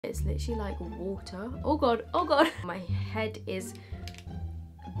It's literally like water. Oh god, oh god. My head is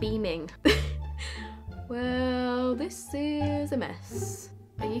beaming. Well, this is a mess.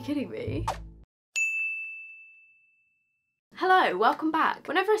 Are you kidding me? Hello, welcome back.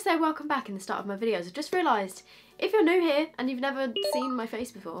 Whenever I say welcome back in the start of my videos, I've just realised if you're new here and you've never seen my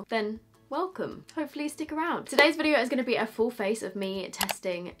face before, then welcome. Hopefully you stick around. Today's video is going to be a full face of me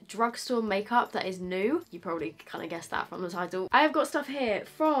testing drugstore makeup that is new. You probably kind of guessed that from the title. I have got stuff here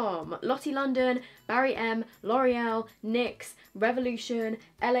from Lottie London, Barry M, L'Oreal, NYX, Revolution,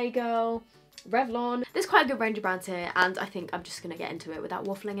 LA Girl, Revlon. There's quite a good range of brands here, and I think I'm just gonna get into it without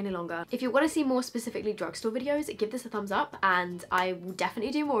waffling any longer. If you want to see more specifically drugstore videos, give this a thumbs up and I will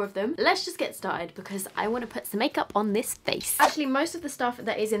definitely do more of them. Let's just get started because I want to put some makeup on this face. Actually, most of the stuff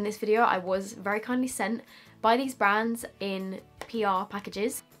that is in this video I was very kindly sent by these brands in PR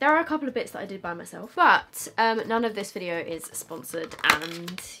packages. There are a couple of bits that I did by myself, but none of this video is sponsored,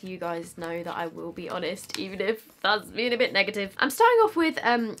 and you guys know that I will be honest, even if that's being a bit negative. I'm starting off with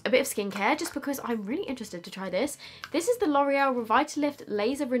a bit of skincare just because I'm really interested to try this. This is the L'Oreal Revitalift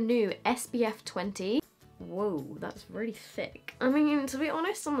Laser Renew SPF 20. Whoa, that's really thick. I mean, to be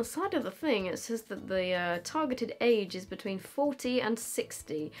honest, on the side of the thing it says that the targeted age is between 40 and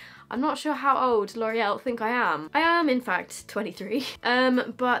 60. I'm not sure how old L'Oreal think I am. I am, in fact, 23.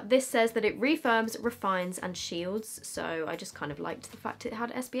 But this says that it refirms, refines and shields, so I just kind of liked the fact it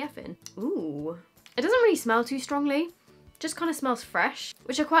had SPF in. Ooh. It doesn't really smell too strongly. Just kind of smells fresh,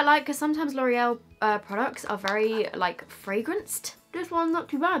 which I quite like because sometimes L'Oreal products are very, like, fragranced. This one's not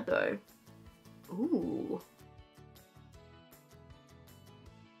too bad though. Ooh.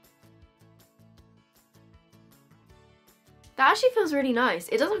 That actually feels really nice.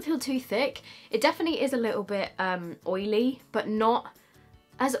 It doesn't feel too thick. It definitely is a little bit oily, but not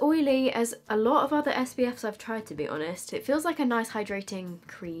as oily as a lot of other SPFs I've tried, to be honest. It feels like a nice hydrating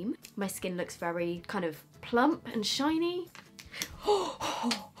cream. My skin looks very kind of plump and shiny.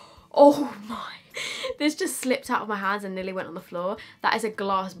 Oh my. This just slipped out of my hands and nearly went on the floor. That is a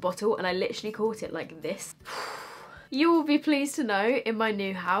glass bottle and I literally caught it like this. You will be pleased to know in my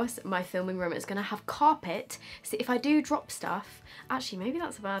new house, my filming room is going to have carpet. So if I do drop stuff, actually maybe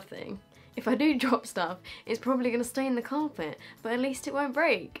that's a bad thing. If I do drop stuff, it's probably going to stay in the carpet, but at least it won't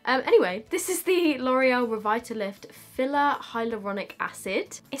break. Anyway, this is the L'Oreal Revitalift Filler Hyaluronic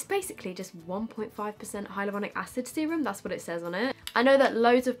Acid. It's basically just 1.5% hyaluronic acid serum. That's what it says on it. I know that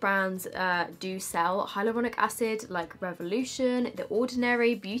loads of brands do sell hyaluronic acid, like Revolution, The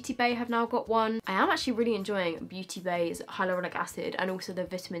Ordinary, Beauty Bay have now got one. I am actually really enjoying Beauty Bay's hyaluronic acid and also the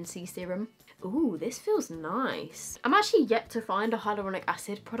vitamin C serum. Ooh, this feels nice. I'm actually yet to find a hyaluronic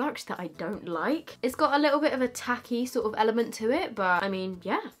acid product that I don't like. It's got a little bit of a tacky sort of element to it, but I mean,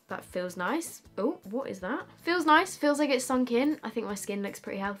 yeah, that feels nice. Oh, what is that? Feels nice, feels like it's sunk in. I think my skin looks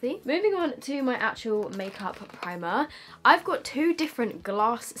pretty healthy. Moving on to my actual makeup primer. I've got two different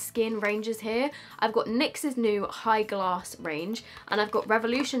glass skin ranges here. I've got NYX's new High Glass range, and I've got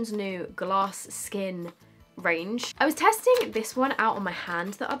Revolution's new Glass Skin range. I was testing this one out on my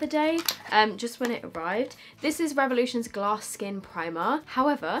hand the other day, just when it arrived. This is Revolution's Glass Skin Primer.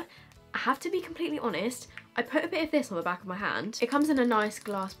 However, I have to be completely honest, I put a bit of this on the back of my hand. It comes in a nice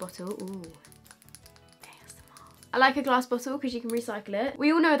glass bottle. Ooh. ASMR. I like a glass bottle because you can recycle it.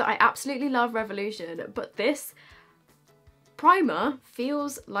 We all know that I absolutely love Revolution, but this primer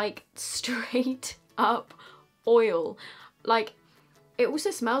feels like straight up oil. Like, it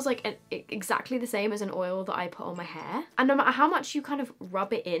also smells like exactly the same as an oil that I put on my hair. And no matter how much you kind of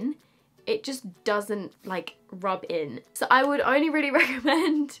rub it in, it just doesn't like rub in. So I would only really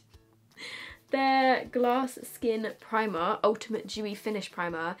recommend their Glass Skin Primer, Ultimate Dewy Finish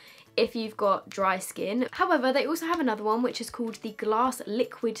Primer, if you've got dry skin. However, they also have another one which is called the Glass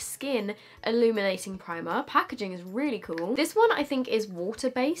Liquid Skin Illuminating Primer. Packaging is really cool. This one I think is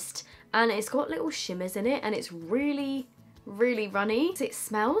water-based and it's got little shimmers in it and it's really runny. It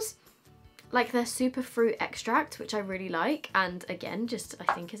smells like their super fruit extract, which I really like, and again just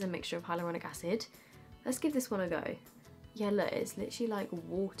I think is a mixture of hyaluronic acid. Let's give this one a go. Yeah, look, it's literally like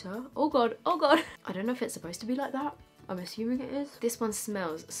water. Oh god, oh god. I don't know if it's supposed to be like that. I'm assuming it is. This one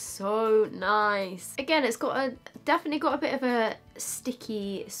smells so nice. Again, it's got definitely got a bit of a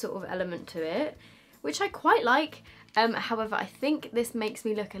sticky sort of element to it, which I quite like. However, I think this makes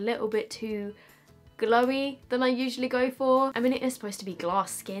me look a little bit too glowy than I usually go for. I mean, it is supposed to be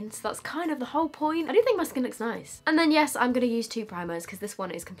glass skin, so that's kind of the whole point. I do think my skin looks nice. And then yes, I'm going to use two primers because this one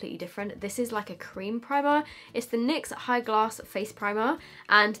is completely different. This is like a cream primer. It's the NYX High Glass Face Primer,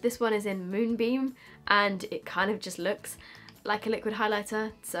 and this one is in Moonbeam, and it kind of just looks like a liquid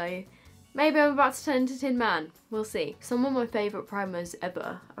highlighter, so Maybe I'm about to turn into Tin Man. We'll see. Some of my favourite primers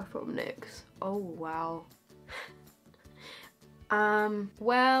ever are from NYX. Oh, wow.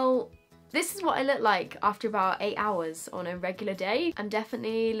 Well, this is what I look like after about 8 hours on a regular day. I'm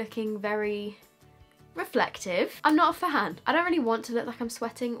definitely looking very reflective. I'm not a fan. I don't really want to look like I'm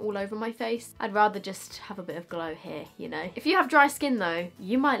sweating all over my face. I'd rather just have a bit of glow here, you know. If you have dry skin though,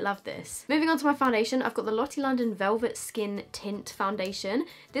 you might love this. Moving on to my foundation, I've got the Lottie London Velvet Skin Tint Foundation.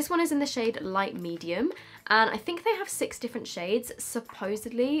 This one is in the shade Light Medium, and I think they have 6 different shades,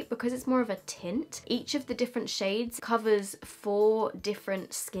 supposedly, because it's more of a tint. Each of the different shades covers 4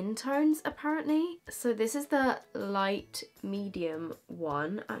 different skin tones, apparently. So this is the light medium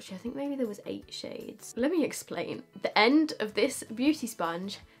one. Actually, I think maybe there was 8 shades. Let me explain. The end of this beauty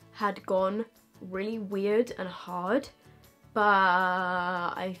sponge had gone really weird and hard, but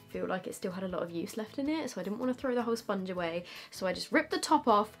I feel like it still had a lot of use left in it, so I didn't want to throw the whole sponge away. So I just ripped the top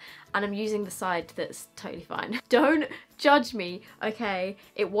off, and I'm using the side that's totally fine. Don't judge me, okay?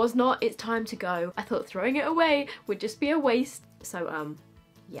 It was not its time to go. I thought throwing it away would just be a waste. So,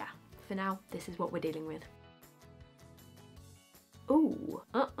 yeah, for now, this is what we're dealing with. Ooh,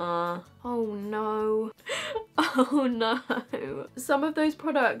 oh no. Oh no. Some of those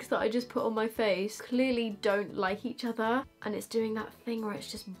products that I just put on my face clearly don't like each other, and it's doing that thing where it's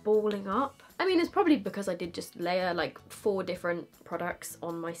just balling up. I mean, it's probably because I did just layer like 4 different products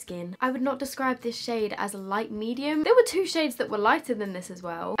on my skin. I would not describe this shade as a light medium. There were 2 shades that were lighter than this as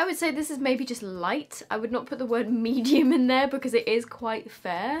well. I would say this is maybe just light. I would not put the word medium in there because it is quite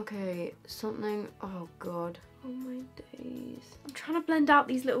fair. Okay, something, oh god. Oh my days. I'm trying to blend out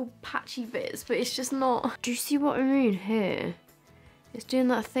these little patchy bits, but it's just not. Do you see what I mean here? It's doing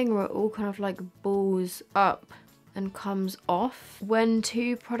that thing where it all kind of like balls up and comes off. When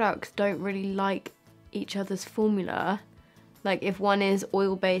 2 products don't really like each other's formula, like if one is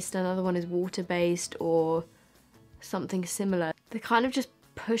oil-based and another one is water-based or something similar, they kind of just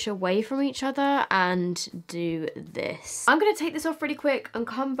push away from each other and do this. I'm gonna take this off really quick and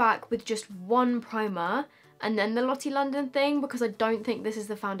come back with just 1 primer and then the Lottie London thing, because I don't think this is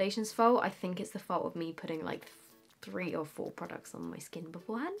the foundation's fault. I think it's the fault of me putting like 3 or 4 products on my skin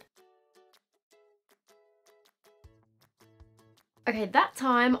beforehand. Okay, that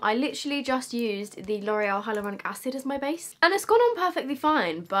time I literally just used the L'Oreal Hyaluronic Acid as my base, and it's gone on perfectly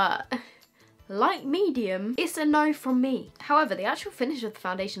fine, but light medium, it's a no from me. However, the actual finish of the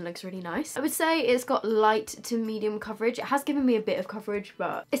foundation looks really nice. I would say it's got light to medium coverage. It has given me a bit of coverage,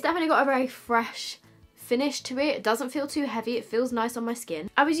 but it's definitely got a very fresh finish to it. It doesn't feel too heavy. It feels nice on my skin.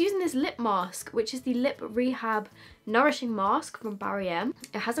 I was using this lip mask, which is the Lip Rehab Nourishing Mask from Barry M.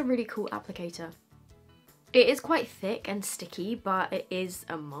 It has a really cool applicator. It is quite thick and sticky, but it is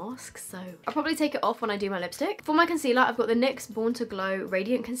a mask, so I'll probably take it off when I do my lipstick. For my concealer, I've got the NYX Born to Glow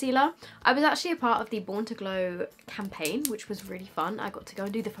Radiant Concealer. I was actually a part of the Born to Glow campaign, which was really fun. I got to go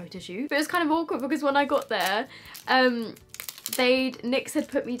and do the photo shoot. But it was kind of awkward because when I got there, NYX had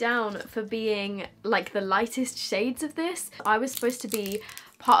put me down for being like the lightest shades of this. I was supposed to be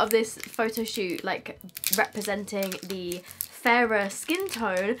part of this photo shoot, like representing the fairer skin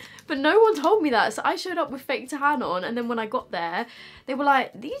tone, but no one told me that, so I showed up with fake tan on, and then when I got there they were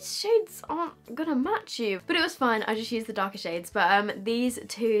like, these shades aren't gonna match you. But it was fine, I just used the darker shades. But these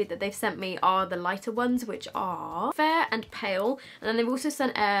 2 that they've sent me are the lighter ones, which are fair and pale, and then they've also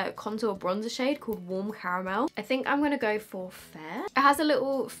sent a contour bronzer shade called Warm Caramel. I think I'm gonna go for fair. It has a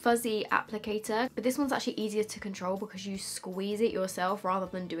little fuzzy applicator, but this one's actually easier to control because you squeeze it yourself rather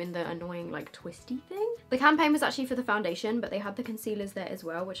than doing the annoying like twisty thing. The campaign was actually for the foundation, but they had the concealers there as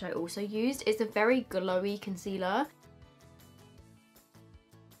well, which I also used. It's a very glowy concealer.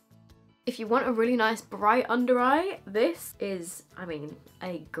 If you want a really nice bright under eye, this is, I mean,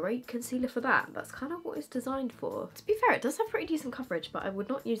 a great concealer for that. That's kind of what it's designed for. To be fair, it does have pretty decent coverage, but I would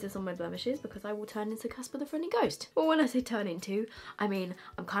not use this on my blemishes because I will turn into Casper the Friendly Ghost. But when I say turn into, I mean,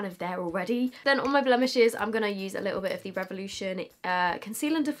 I'm kind of there already. Then on my blemishes, I'm gonna use a little bit of the Revolution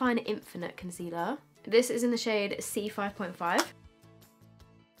Conceal and Define Infinite Concealer. This is in the shade C5.5.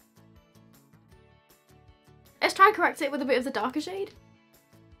 Let's try and correct it with a bit of the darker shade.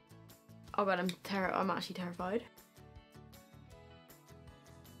 Oh god, I'm actually terrified.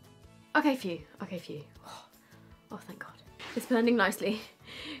 Okay, phew. Okay, phew. Oh, thank god. It's blending nicely.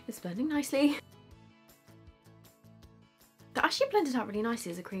 It's blending nicely. That actually blended out really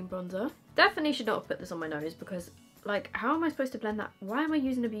nicely as a cream bronzer. Definitely should not have put this on my nose because Like, how am I supposed to blend that? Why am I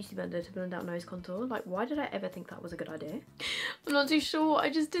using a beauty blender to blend out nose contour? Like, why did I ever think that was a good idea? I'm not too sure what I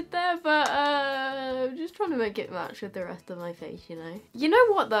just did there, but I'm just trying to make it match with the rest of my face, you know? You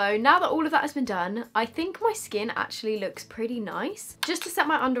know what though? Now that all of that has been done, I think my skin actually looks pretty nice. Just to set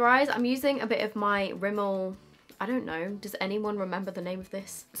my under eyes, I'm using a bit of my Rimmel, I don't know, does anyone remember the name of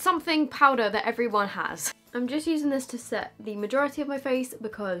this? Something powder that everyone has. I'm just using this to set the majority of my face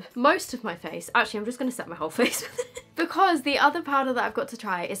because most of my face, actually I'm just going to set my whole face with it. Because the other powder that I've got to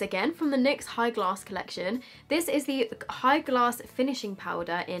try is again from the NYX High Glass collection. This is the High Glass Finishing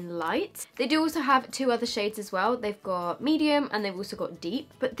Powder in Light. They do also have 2 other shades as well. They've got medium and they've also got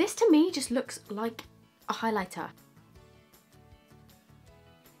deep. But this to me just looks like a highlighter.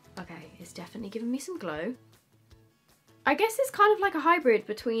 Okay, it's definitely giving me some glow. I guess it's kind of like a hybrid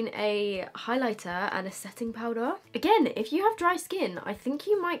between a highlighter and a setting powder. Again, if you have dry skin, I think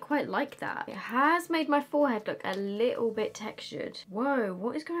you might quite like that. It has made my forehead look a little bit textured. Whoa,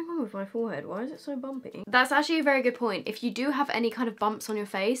 what is going on with my forehead? Why is it so bumpy? That's actually a very good point. If you do have any kind of bumps on your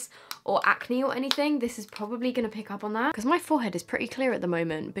face or acne or anything, this is probably going to pick up on that. Because my forehead is pretty clear at the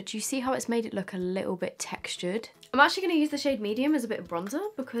moment, but you see how it's made it look a little bit textured? I'm actually going to use the shade medium as a bit of bronzer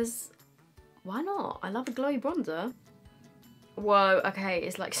because why not? I love a glowy bronzer. Whoa, okay,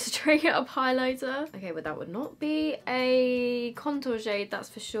 it's like straight up highlighter. Okay, but that would not be a contour shade, that's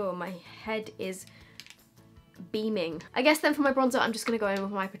for sure. My head is beaming. I guess then for my bronzer, I'm just gonna go in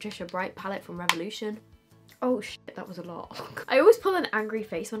with my Patricia Bright palette from Revolution. Oh shit, that was a lot. I always pull an angry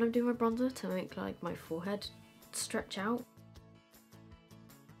face when I'm doing my bronzer to make like my forehead stretch out.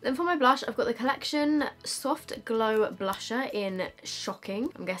 Then for my blush, I've got the Collection Soft Glow Blusher in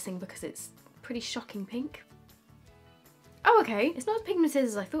Shocking. I'm guessing because it's pretty shocking pink. Oh, okay. It's not as pigmented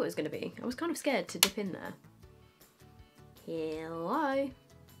as I thought it was going to be. I was kind of scared to dip in there. Hello.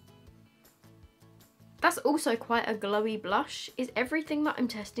 That's also quite a glowy blush. Is everything that I'm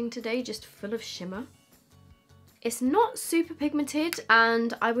testing today just full of shimmer? It's not super pigmented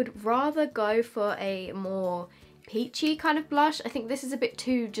and I would rather go for a more peachy kind of blush. I think this is a bit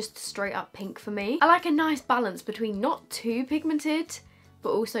too just straight up pink for me. I like a nice balance between not too pigmented,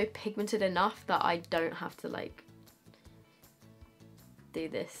 but also pigmented enough that I don't have to like do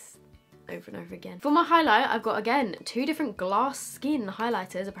this over and over again. For my highlight, I've got, again, 2 different glass skin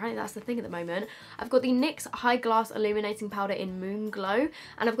highlighters. Apparently that's the thing at the moment. I've got the NYX High Glass Illuminating Powder in Moon Glow,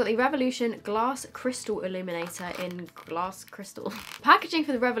 and I've got the Revolution Glass Crystal Illuminator in Glass Crystal. Packaging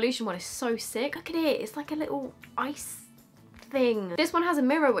for the Revolution one is so sick. Look at it, it's like a little ice thing. This one has a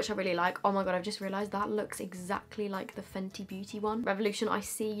mirror, which I really like. Oh my god, I've just realised that looks exactly like the Fenty Beauty one. Revolution I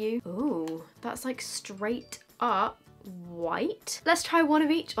See You. Ooh, that's like straight up white. Let's try one of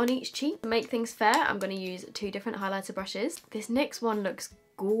each on each cheek. To make things fair, I'm going to use 2 different highlighter brushes. This NYX one looks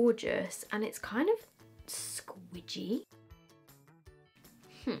gorgeous and it's kind of squidgy.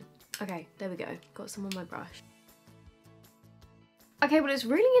 Okay, there we go. Got some on my brush. Okay, well it's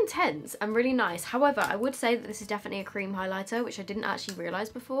really intense and really nice. However, I would say that this is definitely a cream highlighter, which I didn't actually realise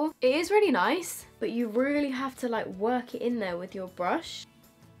before. It is really nice, but you really have to like work it in there with your brush.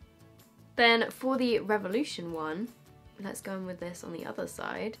 Then for the Revolution one, let's go in with this on the other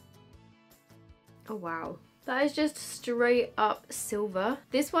side. Oh wow. That is just straight up silver.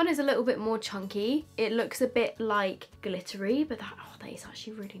 This one is a little bit more chunky. It looks a bit like glittery, but that is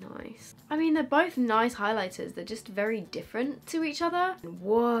actually really nice. I mean, they're both nice highlighters. They're just very different to each other.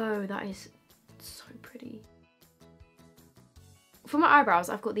 Whoa, that is so pretty. For my eyebrows,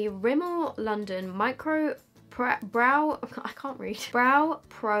 I've got the Rimmel London Brow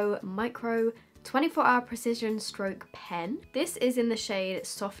Pro Micro 24-hour precision stroke pen. This is in the shade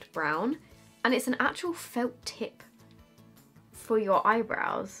Soft Brown and it's an actual felt tip for your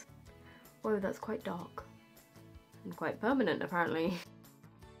eyebrows. Whoa, that's quite dark and quite permanent apparently.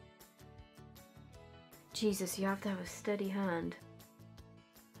 Jesus, you have to have a steady hand.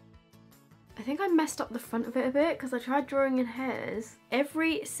 I think I messed up the front of it a bit because I tried drawing in hairs.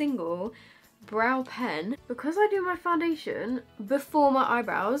 Every single brow pen, because I do my foundation before my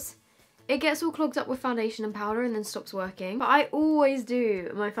eyebrows, it gets all clogged up with foundation and powder and then stops working. But I always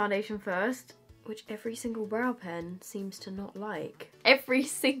do my foundation first, which every single brow pen seems to not like. Every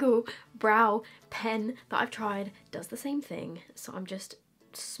single brow pen that I've tried does the same thing. So I'm just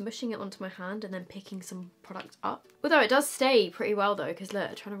smushing it onto my hand and then picking some product up. Although it does stay pretty well though, because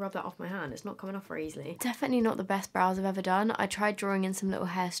look, trying to rub that off my hand, it's not coming off very easily. Definitely not the best brows I've ever done. I tried drawing in some little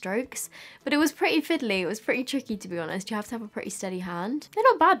hair strokes, but it was pretty fiddly. It was pretty tricky, to be honest. You have to have a pretty steady hand. They're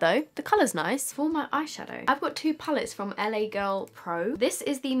not bad though. The colour's nice. For my eyeshadow, I've got 2 palettes from LA Girl Pro. This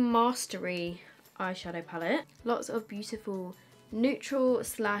is the Mastery eyeshadow palette. Lots of beautiful neutral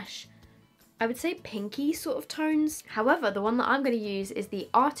slash I would say pinky sort of tones. However, the one that I'm going to use is the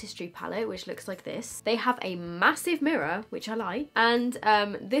Artistry palette, which looks like this. They have a massive mirror, which I like, and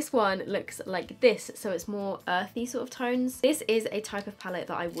this one looks like this, so it's more earthy sort of tones. This is a type of palette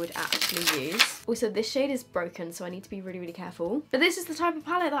that I would actually use. Also, this shade is broken, so I need to be really, really careful. But this is the type of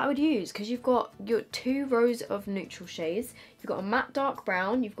palette that I would use, because you've got your 2 rows of neutral shades. You've got a matte dark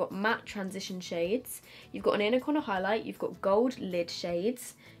brown, you've got matte transition shades, you've got an inner corner highlight, you've got gold lid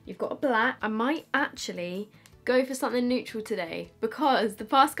shades, you've got a black. I might actually go for something neutral today, because the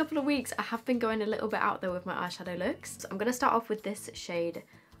past couple of weeks I have been going a little bit out there with my eyeshadow looks. So I'm going to start off with this shade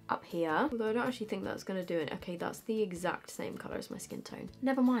up here, although I don't actually think that's going to do it. Okay, that's the exact same colour as my skin tone.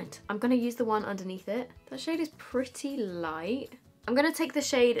 Never mind. I'm going to use the one underneath it. That shade is pretty light. I'm going to take the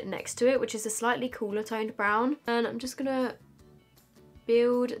shade next to it, which is a slightly cooler toned brown, and I'm just going to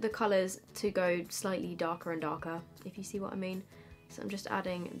build the colours to go slightly darker and darker, if you see what I mean. So I'm just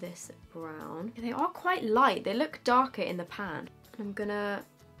adding this brown. They are quite light. They look darker in the pan. I'm gonna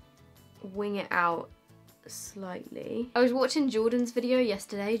wing it out slightly. I was watching Jordan's video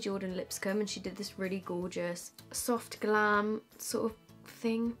yesterday, Jordan Lipscomb, and she did this really gorgeous soft glam sort of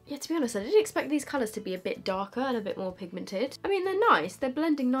thing. Yeah, to be honest, I did expect these colours to be a bit darker and a bit more pigmented. I mean, they're nice, they're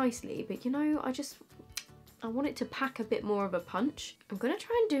blending nicely, but you know, I want it to pack a bit more of a punch. I'm gonna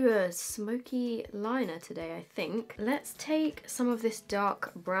try and do a smoky liner today, I think. Let's take some of this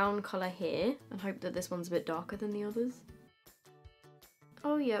dark brown colour here and hope that this one's a bit darker than the others.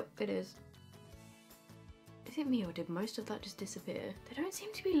 Oh, yep, it is. Is it me, or did most of that just disappear? They don't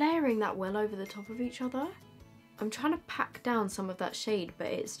seem to be layering that well over the top of each other. I'm trying to pack down some of that shade, but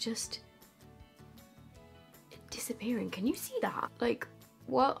it's just disappearing. Can you see that? Like,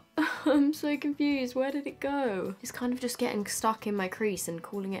 what? I'm so confused. Where did it go? It's kind of just getting stuck in my crease and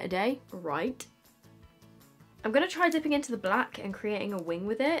calling it a day. Right. I'm gonna try dipping into the black and creating a wing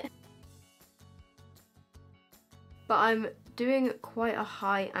with it. But I'm doing quite a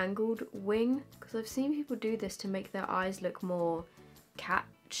high angled wing, because I've seen people do this to make their eyes look more cat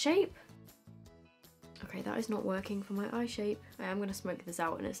shape. Okay, that is not working for my eye shape. I am gonna smoke this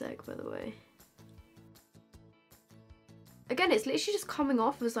out in a sec, by the way. Again, it's literally just coming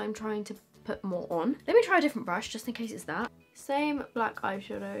off as I'm trying to put more on. Let me try a different brush, just in case it's that. Same black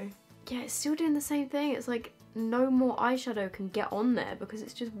eyeshadow. Yeah, it's still doing the same thing. It's like no more eyeshadow can get on there because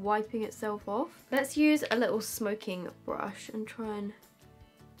it's just wiping itself off. Let's use a little smoking brush and try and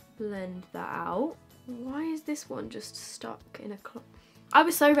blend that out. Why is this one just stuck in a clock? I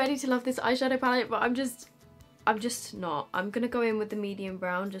was so ready to love this eyeshadow palette, but I'm just not. I'm gonna go in with the medium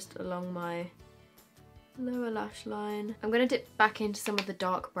brown just along my lower lash line. I'm gonna dip back into some of the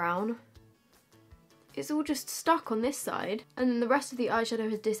dark brown. It's all just stuck on this side, and then the rest of the eyeshadow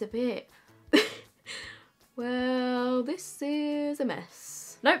has disappeared. Well, this is a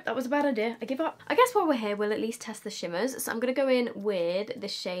mess. Nope, that was a bad idea. I give up. I guess while we're here, we'll at least test the shimmers. So I'm gonna go in with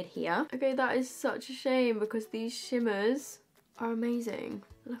this shade here. Okay, that is such a shame because these shimmers are amazing.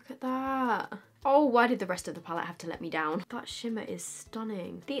 Look at that. Oh, why did the rest of the palette have to let me down? That shimmer is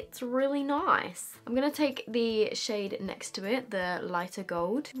stunning. It's really nice. I'm gonna take the shade next to it, the lighter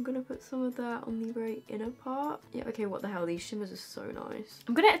gold. I'm gonna put some of that on the very inner part. Yeah, okay, what the hell? These shimmers are so nice.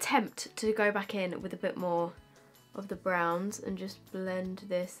 I'm gonna attempt to go back in with a bit more of the browns and just blend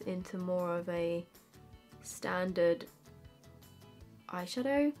this into more of a standard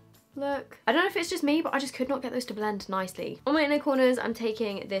eyeshadow look. I don't know if it's just me, but I just could not get those to blend nicely. On my inner corners, I'm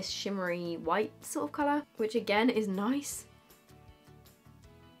taking this shimmery white sort of colour, which again is nice.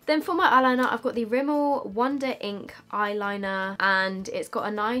 Then for my eyeliner, I've got the Rimmel Wonder Ink eyeliner, and it's got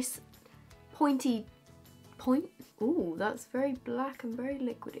a nice pointy point. Ooh, that's very black and very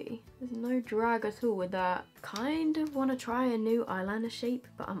liquidy. There's no drag at all with that. Kind of want to try a new eyeliner shape,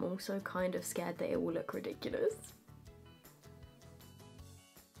 but I'm also kind of scared that it will look ridiculous.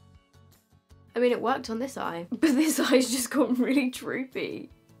 I mean, it worked on this eye, but this eye's just got really droopy.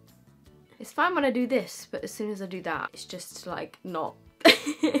 It's fine when I do this, but as soon as I do that, it's just like not,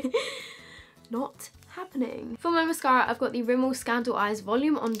 not happening. For my mascara, I've got the Rimmel Scandal Eyes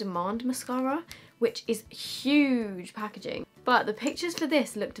Volume On Demand mascara, which is huge packaging. But the pictures for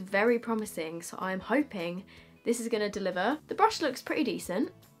this looked very promising, so I'm hoping this is gonna deliver. The brush looks pretty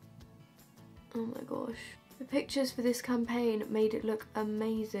decent. Oh my gosh. The pictures for this campaign made it look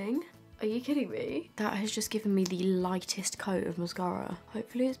amazing. Are you kidding me? That has just given me the lightest coat of mascara.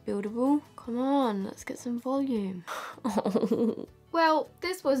 Hopefully it's buildable. Come on, let's get some volume. Oh. Well,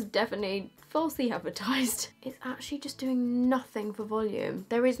 this was definitely falsely advertised. It's actually just doing nothing for volume.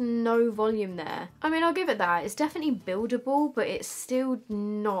 There is no volume there. I mean, I'll give it that. It's definitely buildable, but it's still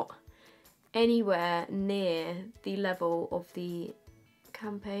not anywhere near the level of the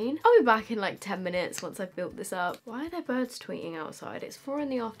campaign. I'll be back in like 10 minutes once I've built this up. Why are there birds tweeting outside? It's 4 in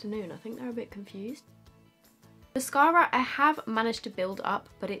the afternoon. I think they're a bit confused. Mascara I have managed to build up,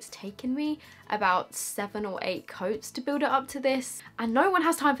 but it's taken me about 7 or 8 coats to build it up to this, and no one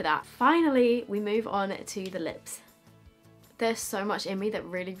has time for that. Finally, we move on to the lips. There's so much in me that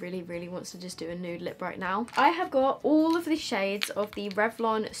really wants to just do a nude lip right now. I have got all of the shades of the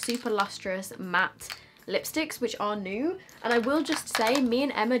Revlon Super Lustrous Matte lipsticks, which are new, and I will just say me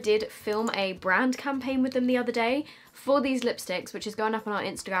and Emma did film a brand campaign with them the other day for these lipsticks, which is going up on our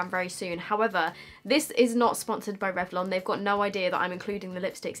Instagram very soon. However, this is not sponsored by Revlon. They've got no idea that I'm including the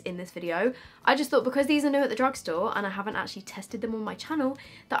lipsticks in this video. I just thought because these are new at the drugstore and I haven't actually tested them on my channel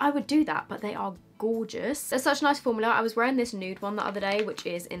that I would do that, but they are gorgeous. They're such a nice formula. I was wearing this nude one the other day, which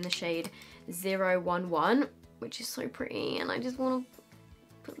is in the shade 011, which is so pretty, and I just want to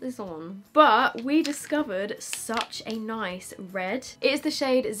put this on. But we discovered such a nice red. It is the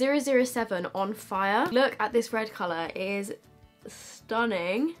shade 007 On Fire. Look at this red colour. It is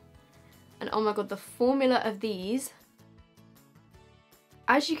stunning. And oh my god, the formula of these,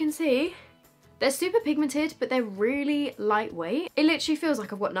 as you can see, they're super pigmented, but they're really lightweight. It literally feels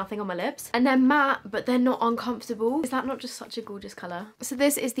like I've got nothing on my lips. And they're matte, but they're not uncomfortable. Is that not just such a gorgeous colour? So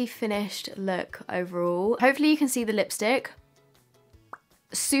this is the finished look overall. Hopefully you can see the lipstick.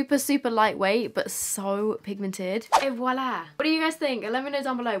 Super lightweight, but so pigmented. And voila. What do you guys think? Let me know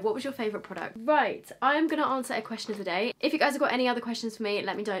down below. What was your favourite product? Right, I am gonna answer a question of the day. If you guys have got any other questions for me,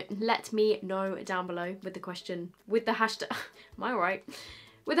 let me know down below with the question, with the hashtag, am I right?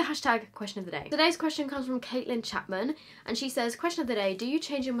 With the hashtag question of the day. Today's question comes from Caitlin Chapman, and she says, question of the day, do you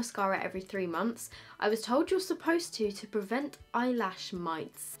change your mascara every 3 months? I was told you're supposed to prevent eyelash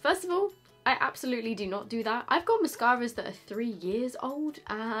mites. First of all, I absolutely do not do that. I've got mascaras that are 3 years old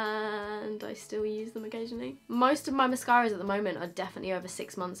and I still use them occasionally. Most of my mascaras at the moment are definitely over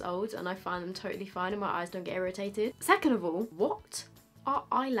 6 months old, and I find them totally fine and my eyes don't get irritated. Second of all, what are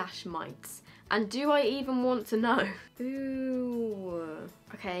eyelash mites? And do I even want to know? Ooh.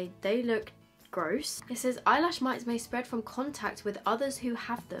 Okay, they look gross. It says eyelash mites may spread from contact with others who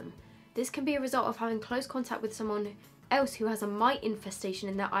have them. This can be a result of having close contact with someone else who has a mite infestation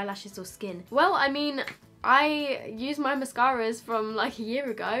in their eyelashes or skin. Well, I mean, I use my mascaras from like a year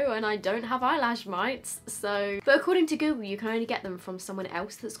ago and I don't have eyelash mites, so... But according to Google, you can only get them from someone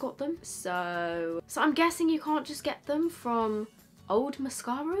else that's got them. So I'm guessing you can't just get them from old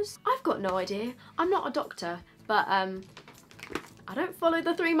mascaras? I've got no idea. I'm not a doctor, but I don't follow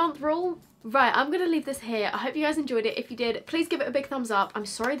the 3-month rule. Right, I'm gonna leave this here. I hope you guys enjoyed it. If you did, please give it a big thumbs up. I'm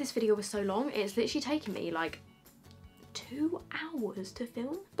sorry this video was so long. It's literally taken me like 2 hours to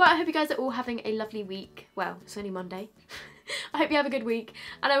film. But I hope you guys are all having a lovely week. Well, it's only Monday. I hope you have a good week,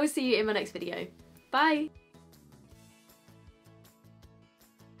 and I will see you in my next video. Bye!